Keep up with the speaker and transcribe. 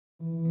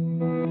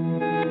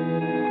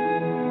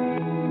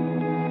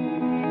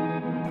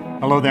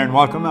Hello there and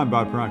welcome. I'm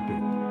Bob Proctor.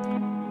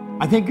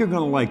 I think you're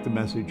going to like the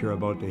message you're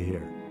about to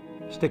hear.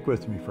 Stick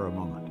with me for a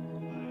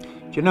moment.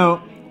 Do you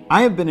know,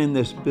 I have been in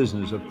this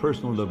business of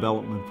personal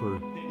development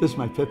this is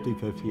my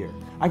 55th year.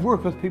 I've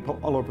worked with people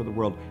all over the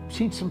world,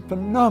 seen some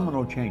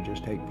phenomenal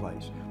changes take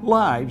place.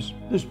 Lives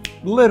just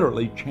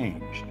literally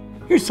changed.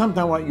 Here's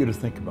something I want you to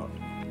think about.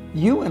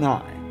 You and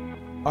I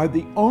are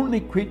the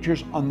only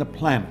creatures on the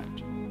planet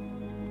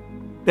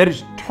that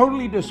is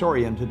totally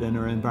disoriented in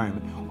our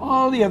environment.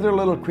 All the other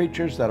little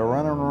creatures that are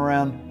running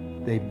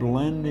around, they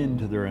blend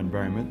into their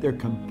environment. They're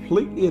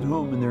completely at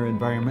home in their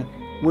environment.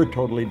 We're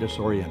totally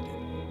disoriented.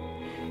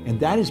 And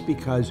that is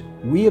because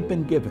we have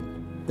been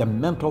given the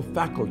mental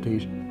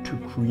faculties to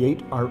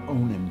create our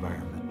own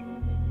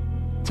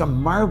environment. It's a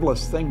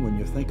marvelous thing when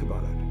you think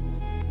about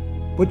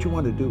it. What you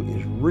want to do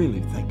is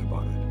really think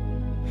about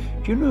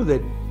it. Do you know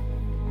that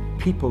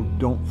people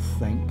don't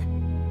think?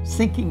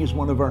 Thinking is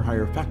one of our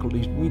higher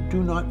faculties. We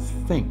do not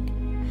think.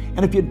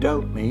 And if you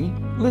doubt me,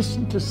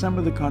 listen to some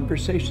of the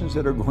conversations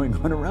that are going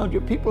on around you.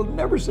 People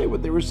never say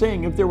what they were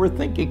saying if they were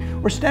thinking,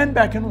 or stand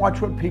back and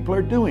watch what people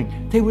are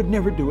doing. They would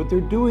never do what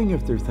they're doing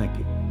if they're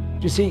thinking.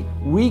 You see,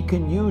 we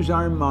can use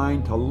our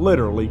mind to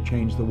literally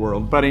change the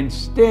world, but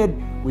instead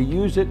we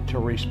use it to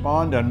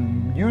respond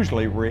and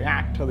usually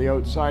react to the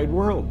outside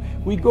world.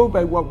 We go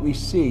by what we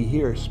see,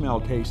 hear, smell,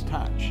 taste,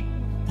 touch.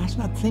 That's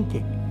not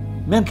thinking.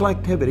 Mental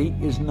activity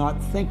is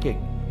not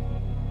thinking.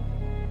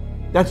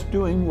 That's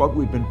doing what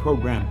we've been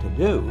programmed to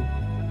do,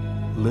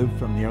 live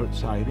from the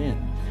outside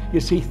in. You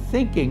see,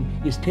 thinking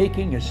is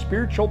taking a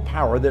spiritual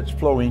power that's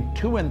flowing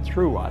to and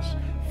through us,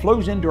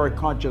 flows into our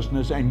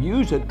consciousness, and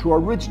use it to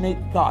originate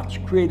thoughts,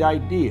 create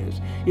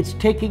ideas. It's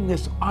taking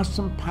this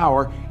awesome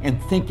power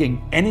and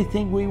thinking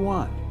anything we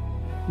want.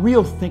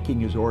 Real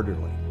thinking is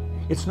orderly.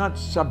 It's not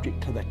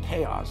subject to the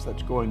chaos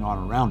that's going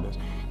on around us.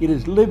 It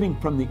is living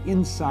from the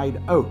inside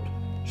out,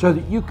 so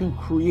that you can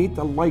create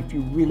the life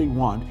you really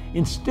want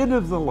instead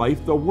of the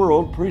life the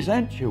world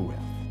presents you with.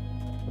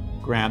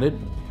 Granted,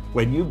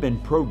 when you've been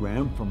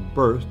programmed from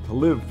birth to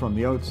live from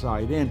the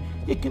outside in,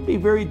 it can be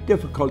very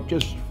difficult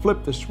just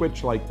flip the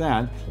switch like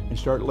that and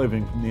start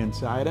living from the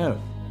inside out.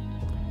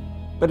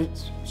 But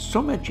it's so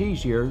much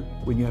easier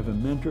when you have a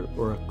mentor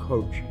or a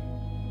coach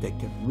that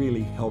can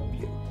really help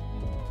you.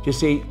 You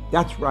see,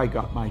 that's where I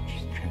got my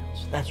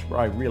chance. That's where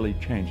I really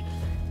changed.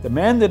 The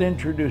man that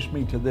introduced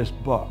me to this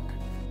book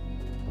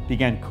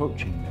began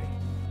coaching me.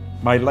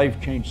 My life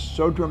changed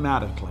so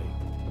dramatically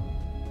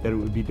that it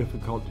would be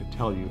difficult to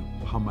tell you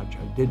how much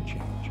I did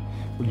change.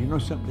 Well, you know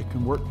something that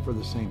can work for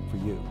the same for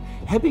you.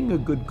 Having a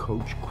good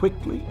coach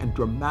quickly and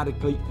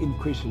dramatically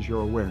increases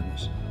your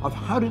awareness of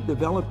how to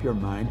develop your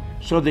mind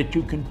so that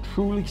you can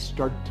truly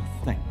start to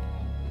think.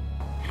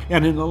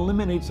 And it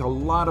eliminates a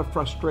lot of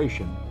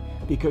frustration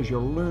because you're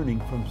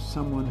learning from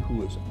someone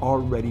who has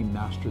already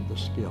mastered the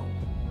skill.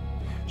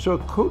 So a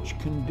coach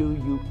can do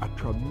you a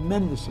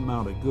tremendous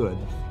amount of good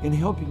in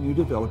helping you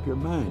develop your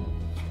mind.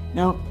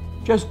 Now,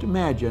 just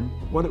imagine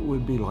what it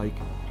would be like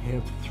to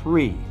have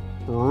 3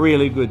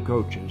 really good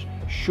coaches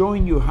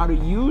showing you how to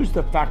use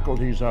the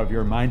faculties of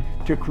your mind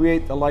to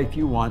create the life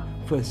you want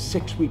for a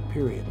 6-week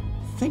period.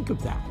 Think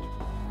of that.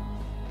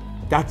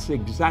 That's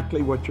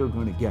exactly what you're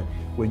going to get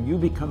when you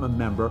become a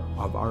member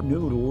of our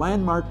new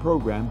landmark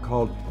program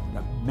called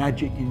The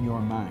Magic in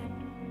Your Mind.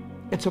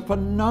 It's a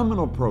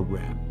phenomenal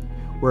program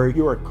where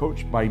you are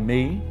coached by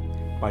me,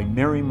 by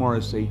Mary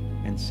Morrissey,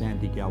 and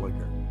Sandy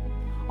Gallagher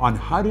on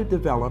how to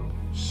develop,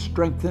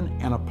 strengthen,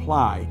 and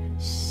apply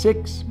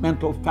 6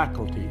 mental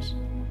faculties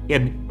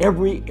in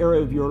every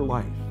area of your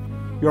life.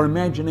 Your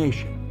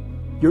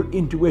imagination, your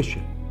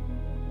intuition,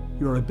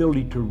 your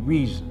ability to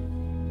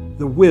reason,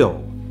 the will,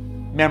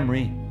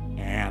 memory,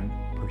 and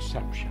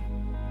perception.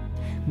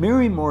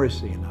 Mary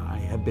Morrissey and I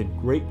have been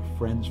great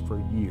friends for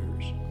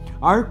years.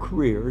 Our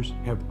careers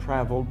have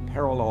traveled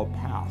parallel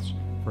paths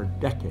for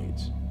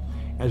decades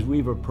as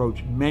we've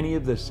approached many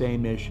of the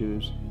same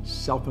issues: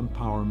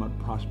 self-empowerment,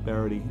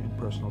 prosperity, and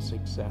personal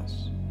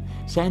success.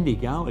 Sandy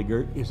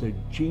Gallagher is a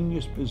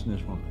genius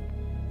businesswoman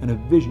and a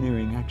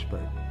visionary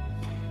expert.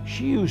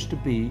 She used to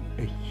be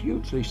a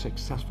hugely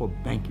successful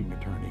banking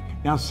attorney.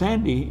 Now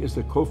Sandy is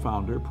the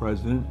co-founder,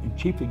 president, and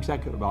chief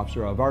executive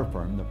officer of our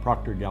firm, the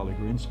Proctor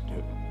Gallagher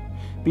Institute.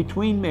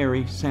 Between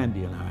Mary,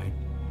 Sandy, and I,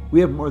 we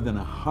have more than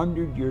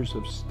 100 years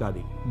of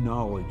study,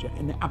 knowledge,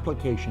 and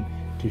application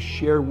to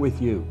share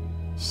with you,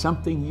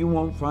 something you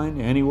won't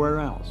find anywhere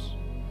else.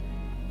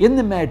 In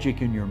The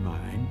Magic in Your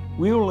Mind,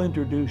 we will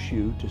introduce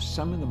you to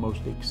some of the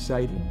most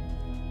exciting,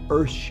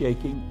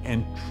 earth-shaking,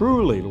 and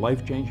truly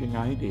life-changing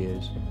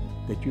ideas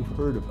that you've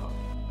heard about.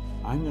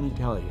 I'm going to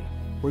tell you,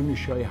 we're going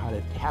to show you how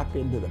to tap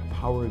into the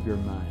power of your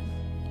mind.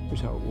 Here's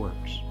how it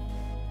works.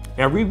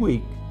 Every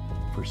week,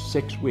 for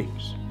 6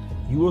 weeks,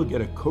 you will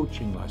get a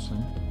coaching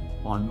lesson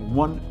on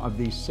one of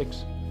these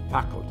 6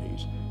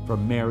 faculties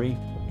from Mary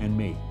and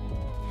me.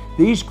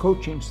 These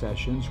coaching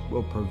sessions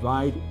will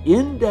provide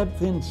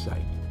in-depth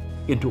insight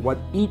into what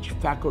each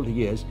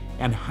faculty is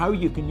and how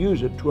you can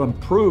use it to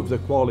improve the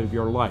quality of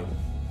your life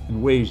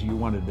in ways you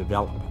want to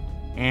develop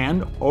it.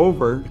 And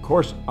over the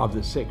course of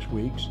the 6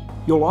 weeks,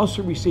 you'll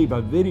also receive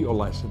a video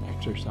lesson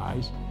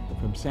exercise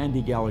from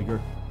Sandy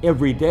Gallagher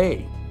every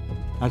day.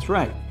 That's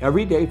right,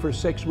 every day for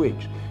 6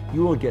 weeks.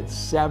 You will get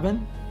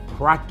 7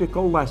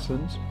 practical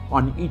lessons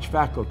on each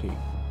faculty.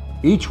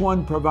 Each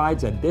one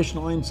provides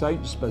additional insight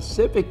and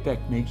specific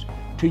techniques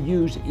to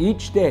use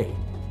each day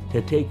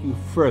to take you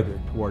further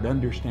toward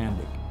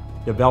understanding,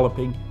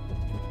 developing,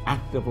 and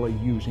actively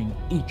using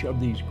each of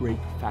these great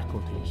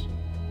faculties.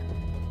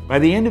 By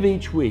the end of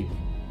each week,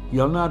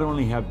 you'll not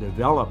only have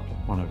developed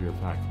one of your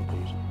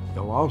faculties,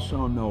 you'll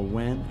also know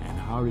when and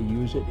how to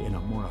use it in a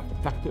more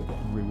effective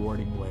and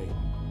rewarding way.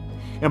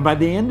 And by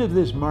the end of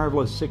this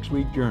marvelous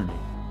 6-week journey,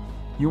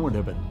 you won't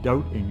have a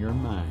doubt in your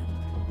mind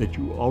that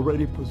you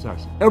already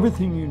possess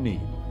everything you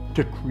need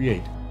to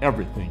create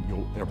everything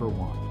you'll ever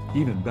want.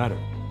 Even better,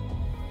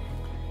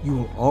 you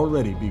will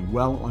already be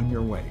well on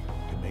your way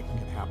to making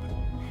it happen.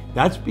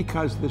 That's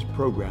because this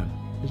program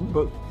isn't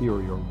about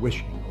theory or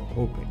wishing or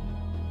hoping.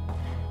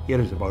 It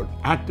is about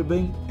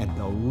actively and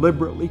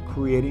deliberately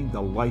creating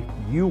the life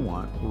you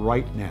want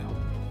right now.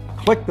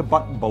 Click the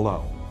button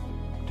below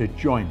to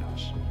join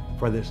us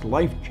for this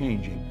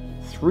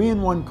life-changing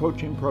 3-in-1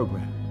 coaching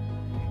program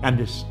and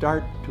to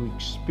start to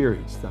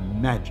experience the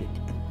magic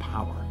and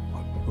power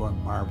of your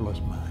marvelous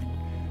mind.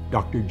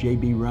 Dr.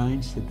 J.B.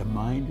 Rhine said the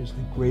mind is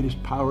the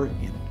greatest power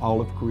in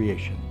all of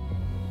creation,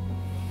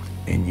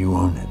 and you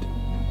own it.